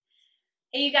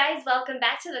Hey, you guys, welcome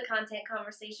back to the Content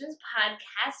Conversations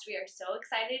podcast. We are so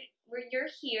excited you're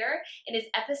here. It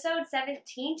is episode 17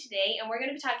 today, and we're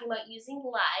going to be talking about using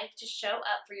live to show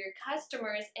up for your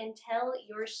customers and tell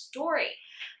your story.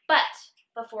 But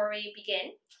before we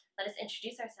begin, let us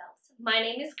introduce ourselves. My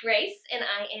name is Grace, and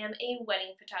I am a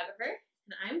wedding photographer.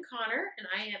 And I'm Connor, and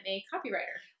I am a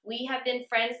copywriter. We have been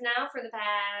friends now for the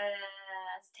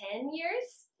past 10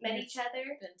 years. Met each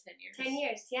other. Been 10 years. 10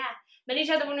 years, yeah. Met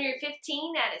each other when we were 15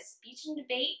 at a speech and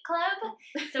debate club.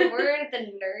 So we're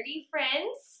the nerdy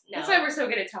friends. No. That's why we're so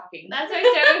good at talking. That's why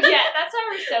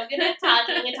we're so good at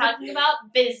talking and talking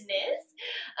about business.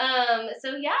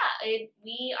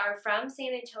 We are from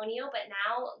San Antonio, but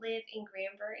now live in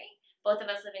Granbury. Both of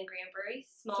us live in Granbury,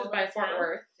 small Which is little by Fort town.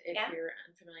 Worth, if you're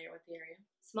unfamiliar with the area.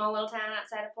 Small little town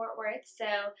outside of Fort Worth.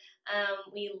 So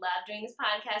we love doing this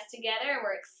podcast together, and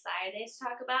we're excited to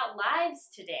talk about lives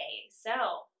today.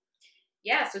 So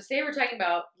today we're talking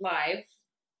about live,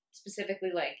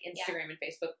 specifically like Instagram and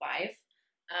Facebook Live.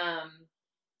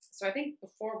 So I think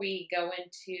before we go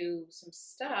into some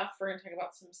stuff, we're going to talk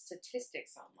about some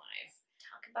statistics on live.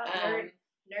 Talk about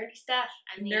nerdy stuff.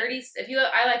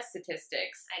 I like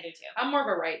statistics. I do too. I'm more of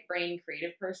a right brain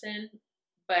creative person,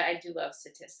 but I do love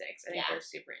statistics. I think they're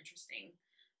super interesting.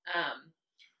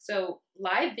 So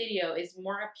live video is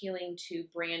more appealing to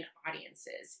brand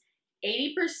audiences.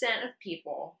 80% of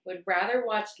people would rather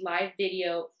watch live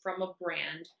video from a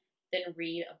brand than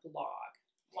read a blog.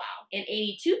 Wow. And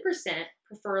 82%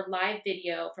 prefer live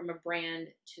video from a brand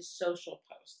to social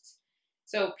posts.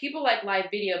 So people like live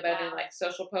video better than like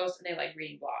social posts, and they like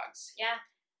reading blogs. Yeah.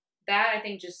 That, I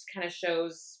think, just kind of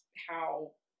shows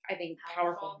how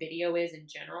powerful video is in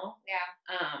general.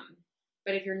 Yeah.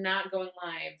 But if you're not going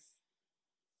live,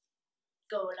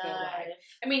 go live.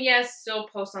 I mean, yes, still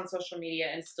post on social media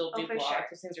and still do blogs. Sure.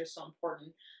 Those things are so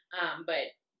important.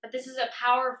 But this is a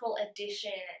powerful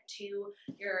addition to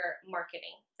your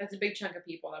marketing. That's a big chunk of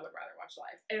people that would rather watch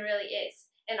live. It really is.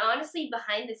 And honestly,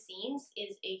 behind the scenes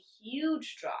is a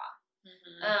huge draw.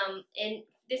 Mm-hmm. And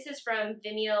this is from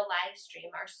Vimeo Livestream,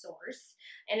 our source.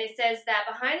 And it says that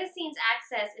behind the scenes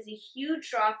access is a huge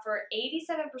draw for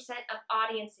 87% of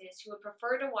audiences who would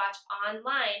prefer to watch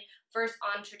online versus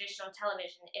on traditional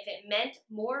television if it meant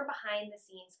more behind the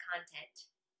scenes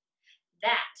content.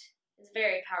 That is a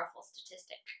very powerful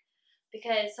statistic.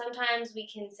 Because sometimes we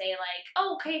can say like,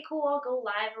 oh, okay, cool, I'll go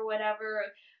live or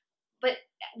whatever. But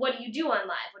what do you do on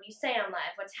live? What do you say on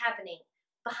live? What's happening?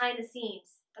 Behind the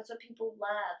scenes. That's what people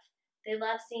love. They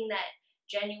love seeing that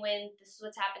genuine, this is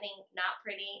what's happening, not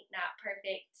pretty, not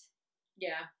perfect.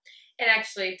 Yeah. And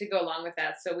actually, to go along with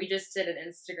that, so we just did an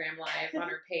Instagram Live on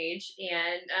our page,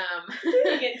 and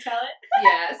you can tell it.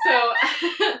 Yeah,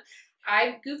 so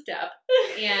I goofed up,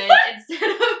 and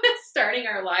instead of starting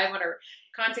our live on our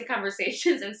Content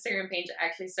Conversations Instagram page, I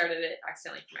actually started it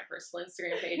accidentally for my personal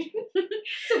Instagram page.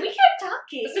 So we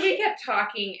kept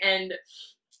talking. And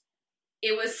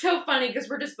it was so funny because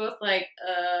we're just both like,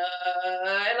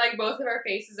 and like both of our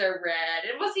faces are red.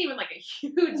 It wasn't even like a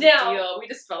huge deal. We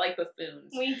just felt like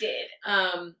buffoons. We did.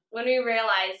 When we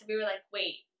realized, we were like,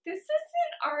 wait, this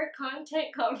isn't our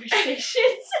Content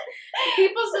Conversations.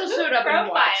 People still showed up and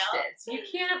watched it. So you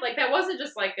can't, like, that wasn't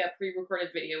just like a pre-recorded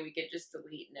video we could just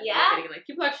delete and everything. Like,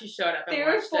 people actually showed up and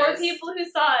watched There were 4 people who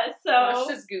saw us, so.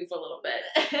 Watched us goof a little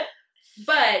bit.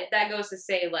 But that goes to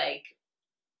say, like,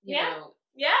 you know.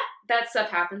 Yeah. That stuff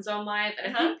happens on live,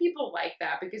 and I think people like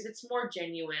that because it's more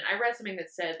genuine. I read something that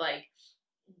said, like,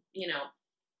 you know,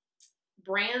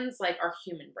 brands, like, are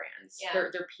human brands. Yeah.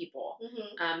 They're people.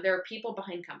 Mm-hmm. There are people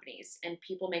behind companies, and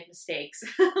people make mistakes,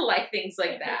 like things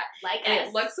like that. And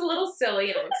it looks a little silly,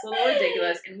 and it looks a little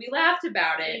ridiculous, and we laughed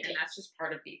about it, and that's just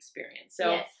part of the experience.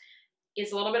 So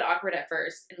it's a little bit awkward at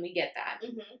first, and we get that.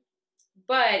 Mm-hmm.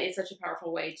 But it's such a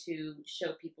powerful way to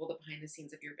show people the behind the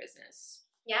scenes of your business.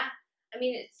 Yeah. I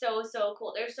mean, it's so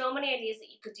cool. There's so many ideas that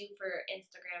you could do for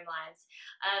Instagram Lives.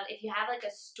 If you have like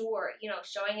a store, you know,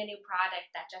 showing a new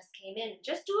product that just came in,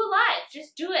 just do a live.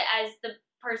 Just do it as the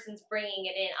person's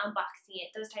bringing it in, unboxing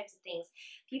it, those types of things.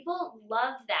 People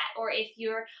love that. Or if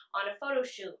you're on a photo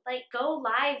shoot, like go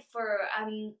live for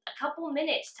a couple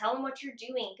minutes. Tell them what you're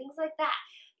doing, things like that.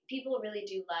 People really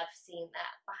do love seeing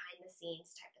that behind the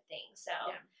scenes type of thing. So.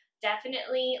 Yeah.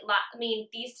 Definitely, I mean,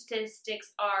 these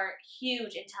statistics are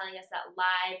huge in telling us that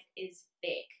live is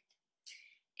big.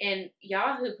 And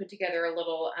Yahoo put together a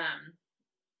little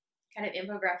kind of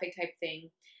infographic type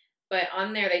thing. But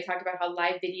on there, they talked about how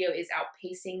live video is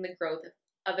outpacing the growth of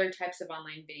other types of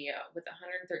online video with a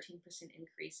 113%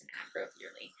 increase in ad growth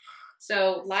yearly.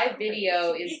 So live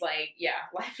video is like,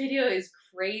 live video is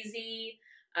crazy.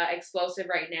 Explosive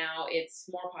right now, it's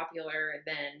more popular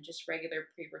than just regular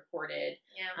pre-recorded,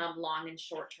 long and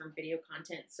short-term video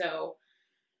content. So,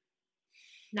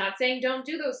 not saying don't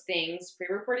do those things.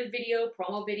 Pre-recorded video,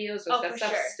 promo videos, that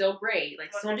stuff's still great.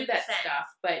 Like, 100%. Still do that stuff,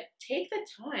 but take the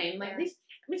time. Like, at least,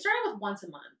 start out with once a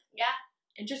month. Yeah.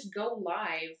 And just go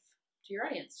live to your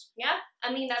audience. Yeah.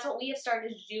 I mean, that's what we have started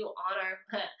to do on our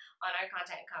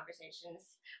Content and Conversations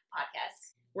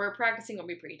podcast. We're practicing what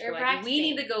we preach. We're like, we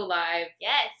need to go live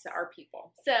to our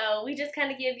people. So we just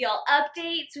kind of give y'all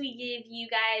updates. We give you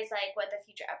guys like what the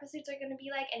future episodes are going to be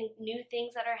like, any new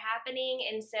things that are happening.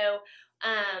 And so,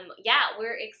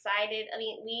 we're excited. I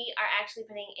mean, we are actually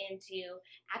putting into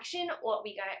action what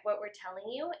we're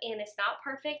telling you, and it's not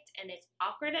perfect, and it's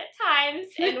awkward at times,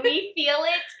 and we feel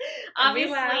it,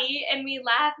 obviously, and we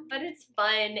laugh, but it's fun,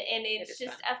 and it's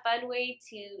just a fun way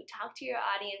to talk to your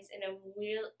audience in a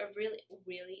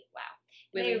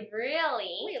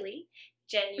really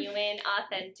genuine,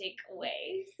 authentic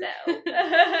way. So,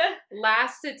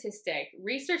 last statistic: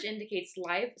 research indicates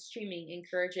live streaming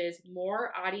encourages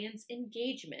more audience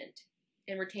engagement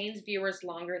and retains viewers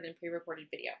longer than pre-recorded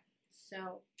video.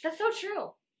 So that's so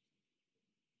true.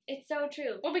 It's so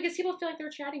true. Well, because people feel like they're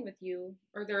chatting with you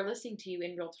or they're listening to you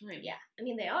in real time. Yeah, I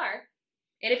mean they are.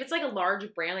 And if it's like a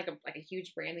large brand, like a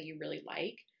huge brand that you really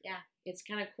like, it's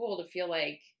kind of cool to feel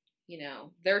like,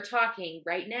 they're talking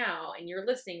right now and you're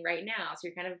listening right now. So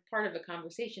you're kind of part of a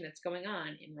conversation that's going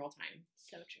on in real time.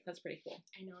 So true. That's pretty cool.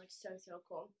 I know, it's so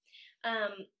cool.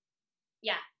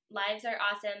 Lives are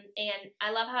awesome, and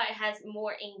I love how it has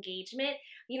more engagement.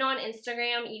 On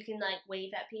Instagram, you can like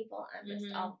wave at people. I'm just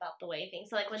all about the waving.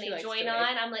 So like when they join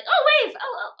on, I'm like, oh wave,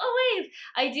 oh wave.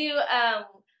 I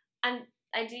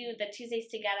do the Tuesdays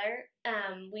together.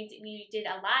 We did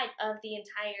a live of the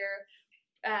entire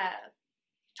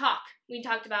talk. We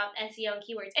talked about SEO and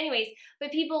keywords. Anyways,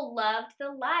 but people loved the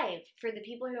live. For the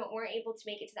people who weren't able to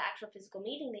make it to the actual physical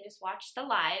meeting, they just watched the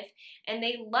live, and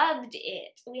they loved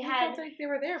it. It felt like they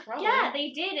were there, probably. Yeah,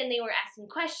 they did, and they were asking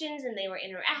questions, and they were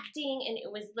interacting, and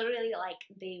it was literally like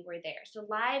they were there. So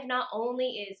live not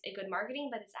only is a good marketing,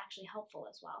 but it's actually helpful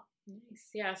as well. Nice.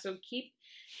 Yeah, so keep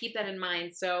that in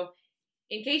mind. So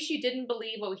in case you didn't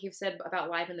believe what we've said about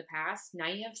live in the past, now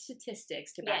you have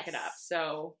statistics to back it up.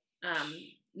 So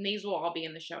these will all be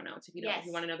in the show notes if you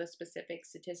want to know the specific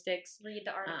statistics. Read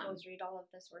the articles, read all of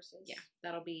the sources. Yeah,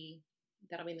 that'll be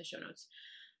in the show notes.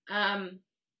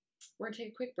 We're gonna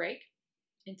take a quick break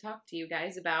and talk to you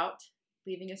guys about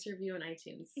leaving us a review on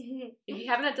iTunes. If you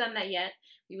haven't done that yet,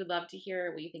 we would love to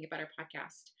hear what you think about our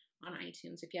podcast on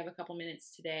iTunes. If you have a couple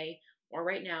minutes today or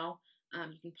right now,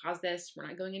 you can pause this. We're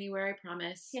not going anywhere, I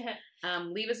promise.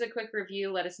 Leave us a quick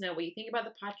review. Let us know what you think about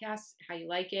the podcast, how you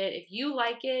like it. If you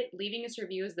like it, leaving us a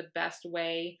review is the best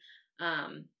way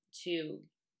to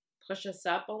push us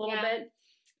up a little bit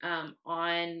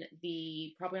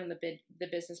probably on the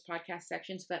business podcast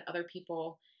section, so that other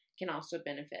people can also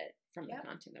benefit from the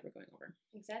content that we're going over.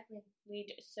 Exactly.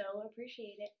 We'd so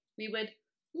appreciate it. We would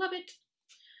love it.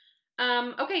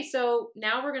 Okay, so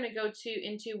now we're going to go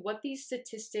into what these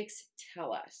statistics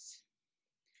tell us.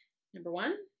 Number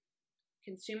 1,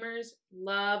 consumers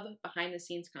love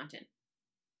behind-the-scenes content.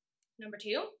 Number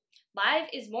 2, live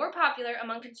is more popular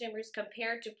among consumers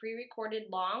compared to pre-recorded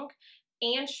long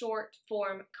and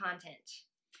short-form content.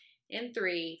 And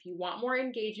 3, if you want more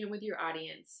engagement with your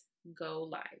audience, go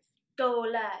live. Go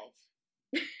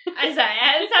live. I'm sorry,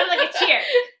 it sounded like a cheer.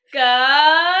 Go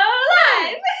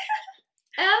live.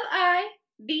 Live.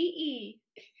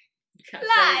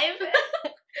 Live.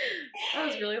 That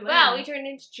was really loud. Wow, we turned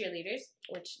into cheerleaders,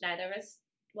 which neither of us.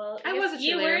 Well, I was a cheerleader.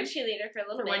 You were a cheerleader for a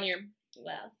little bit. 1 year.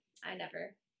 Well, I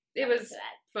never. It was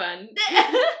fun.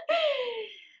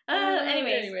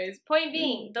 Anyways, point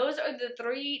being, those are the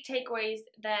 3 takeaways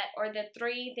or the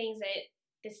 3 things that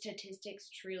the statistics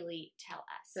truly tell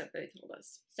us. That they told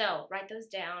us. So write those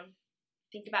down.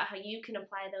 Think about how you can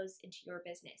apply those into your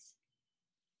business.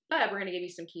 But we're going to give you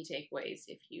some key takeaways.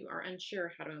 If you are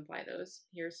unsure how to apply those,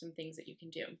 here's some things that you can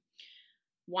do.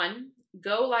 1,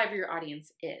 go live where your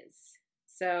audience is.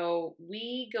 So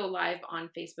we go live on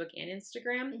Facebook and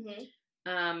Instagram.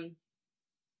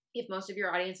 If most of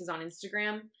your audience is on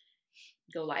Instagram,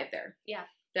 go live there. Yeah.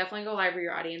 Definitely go live where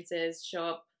your audience is. Show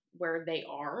up where they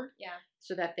are. Yeah.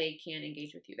 So that they can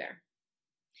engage with you there.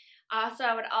 Also,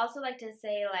 I would also like to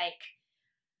say,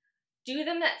 do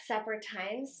them at separate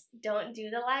times. Don't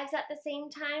do the lives at the same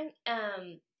time.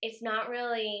 It's not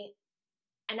really,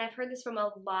 and I've heard this from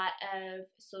a lot of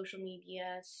social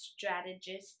media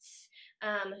strategists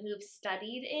who've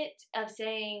studied it, of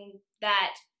saying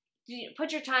that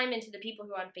put your time into the people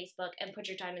who are on Facebook and put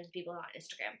your time into people who are on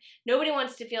Instagram. Nobody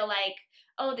wants to feel like,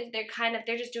 oh,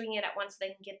 they're just doing it at once so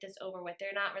they can get this over with.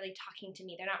 They're not really talking to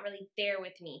me. They're not really there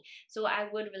with me. So I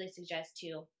would really suggest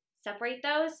to separate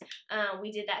those.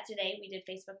 We did that today. We did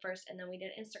Facebook first, and then we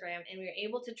did Instagram, and we were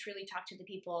able to truly talk to the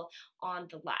people on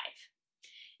the live.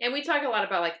 And we talk a lot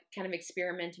about, like, kind of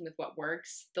experimenting with what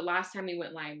works. The last time we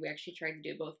went live, we actually tried to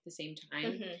do both at the same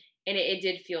time. Mm-hmm. And it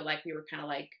did feel like we were kind of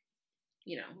like,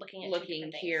 you know, looking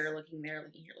here, looking there,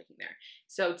 looking here, looking there.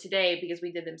 So today, because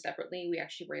we did them separately, we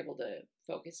actually were able to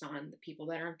focus on the people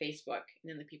that are on Facebook and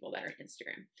then the people that are on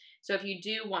Instagram. So if you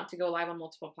do want to go live on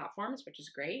multiple platforms, which is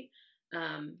great,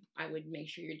 I would make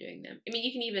sure you're doing them. I mean,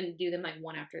 you can even do them like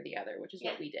one after the other, which is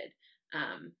what we did,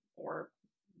 or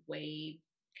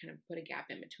kind of put a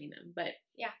gap in between them. But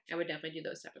yeah, I would definitely do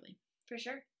those separately. For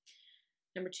sure.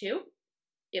 Number 2,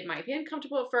 it might be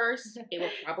uncomfortable at first. It will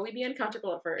probably be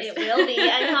uncomfortable at first. It will be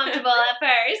uncomfortable at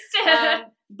first.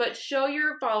 But show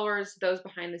your followers those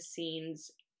behind the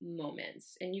scenes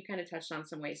moments. And you kind of touched on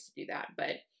some ways to do that.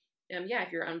 But yeah,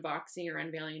 if you're unboxing or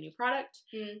unveiling a new product,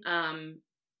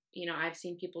 you know, I've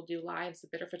seen people do lives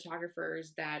that are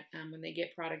photographers that when they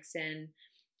get products in,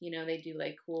 you know, they do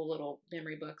like cool little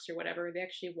memory books or whatever. They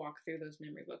actually walk through those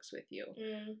memory books with you.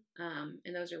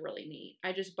 And those are really neat.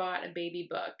 I just bought a baby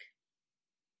book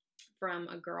from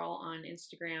a girl on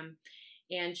Instagram,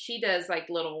 and she does like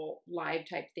little live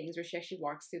type things where she actually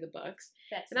walks through the books.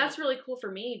 That's really cool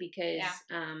for me because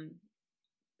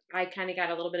I kind of got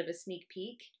a little bit of a sneak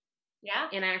peek. Yeah.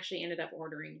 And I actually ended up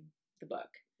ordering the book.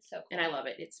 So cool. And I love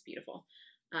it. It's beautiful.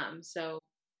 So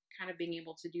kind of being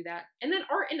able to do that. And then,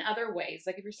 or in other ways,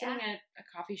 like if you're sitting at a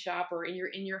coffee shop or in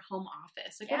your home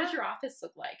office, like what does your office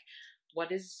look like? What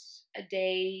does a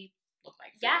day look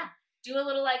like for you? Do a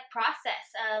little like process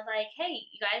of like, hey,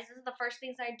 you guys, this is the first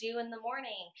things I do in the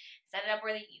morning. Set it up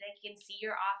where they can see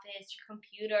your office, your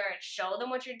computer, show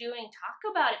them what you're doing, talk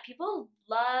about it. People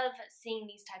love seeing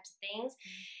these types of things.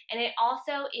 And it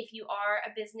also, if you are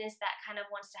a business that kind of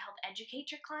wants to help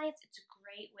educate your clients, it's a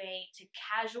great way to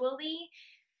casually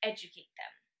educate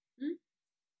them.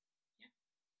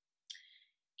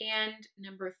 Yeah. And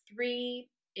number 3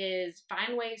 is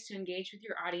find ways to engage with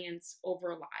your audience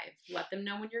over live. Let them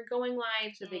know when you're going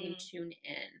live so they can tune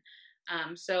in.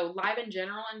 So live in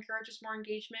general encourages more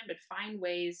engagement, but find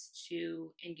ways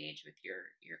to engage with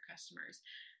your customers.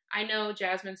 I know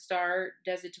Jasmine Star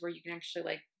does it to where you can actually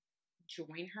like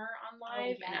join her on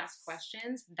live and ask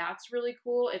questions. That's really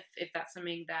cool if that's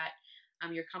something that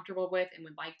you're comfortable with and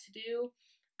would like to do.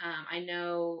 I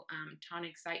know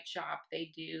Tonic Site Shop,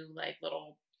 they do like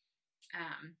little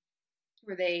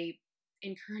where they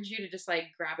encourage you to just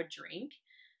like grab a drink.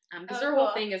 Because their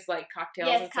whole thing is like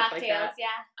cocktails and stuff like that.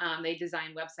 They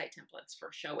design website templates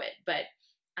for Show It, but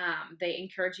they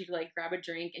encourage you to like grab a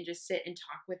drink and just sit and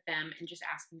talk with them and just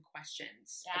ask them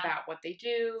questions about what they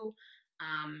do,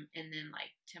 and then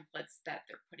like templates that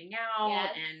they're putting out.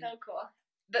 Yeah, and so cool.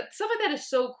 That stuff like that is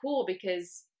so cool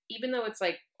because even though it's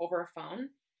like over a phone,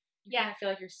 you kind of feel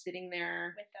like you're sitting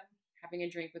there with them, having a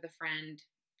drink with a friend,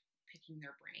 picking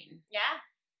their brain. Yeah.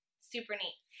 Super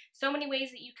neat. So many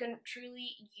ways that you can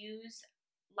truly use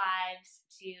lives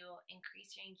to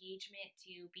increase your engagement,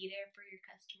 to be there for your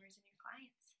customers and your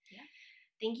clients. Yeah.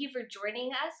 Thank you for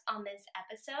joining us on this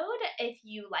episode. If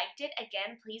you liked it,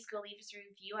 again, please go leave us a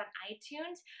review on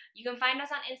iTunes. You can find us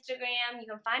on Instagram. You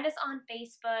can find us on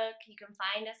Facebook. You can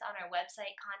find us on our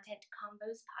website,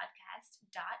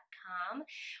 contentcombospodcast.com.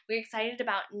 We're excited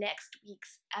about next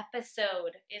week's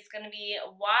episode. It's going to be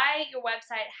why your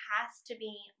website has to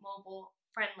be mobile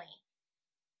friendly.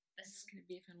 This is going to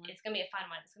be a fun one. It's going to be a fun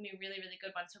one. It's going to be a really, really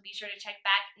good one. So be sure to check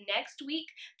back next week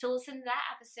to listen to that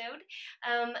episode.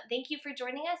 Thank you for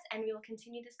joining us, and we will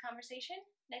continue this conversation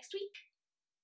next week.